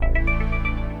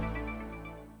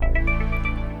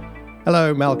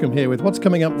Hello, Malcolm here with what's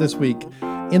coming up this week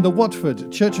in the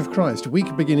Watford Church of Christ,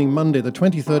 week beginning Monday, the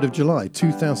 23rd of July,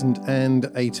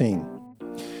 2018.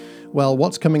 Well,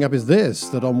 what's coming up is this,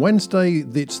 that on Wednesday,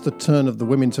 it's the turn of the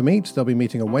women to meet. They'll be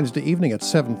meeting on Wednesday evening at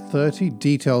 7:30.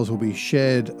 Details will be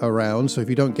shared around, so if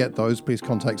you don't get those, please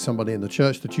contact somebody in the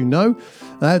church that you know.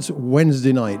 That's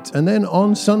Wednesday night. And then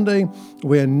on Sunday,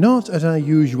 we're not at our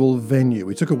usual venue.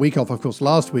 We took a week off, of course,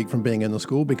 last week from being in the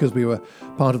school because we were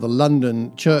part of the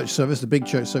London church service, the big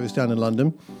church service down in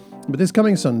London. But this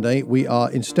coming Sunday, we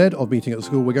are, instead of meeting at the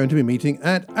school, we're going to be meeting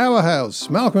at our house,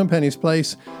 Malcolm and Penny's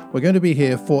place. We're going to be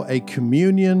here for a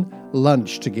communion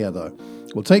lunch together.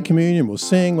 We'll take communion, we'll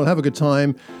sing, we'll have a good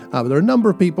time. But there are a number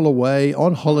of people away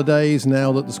on holidays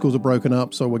now that the schools are broken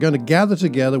up. So we're going to gather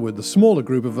together with the smaller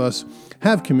group of us,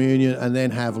 have communion, and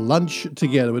then have lunch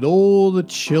together with all the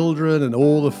children and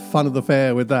all the fun of the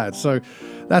fair with that. So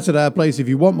that's at our place. If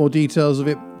you want more details of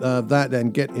it,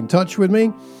 then get in touch with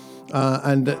me.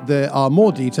 And there are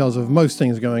more details of most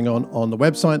things going on the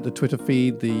website, the Twitter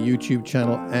feed, the YouTube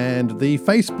channel, and the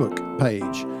Facebook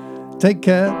page. Take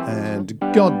care and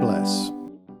God bless.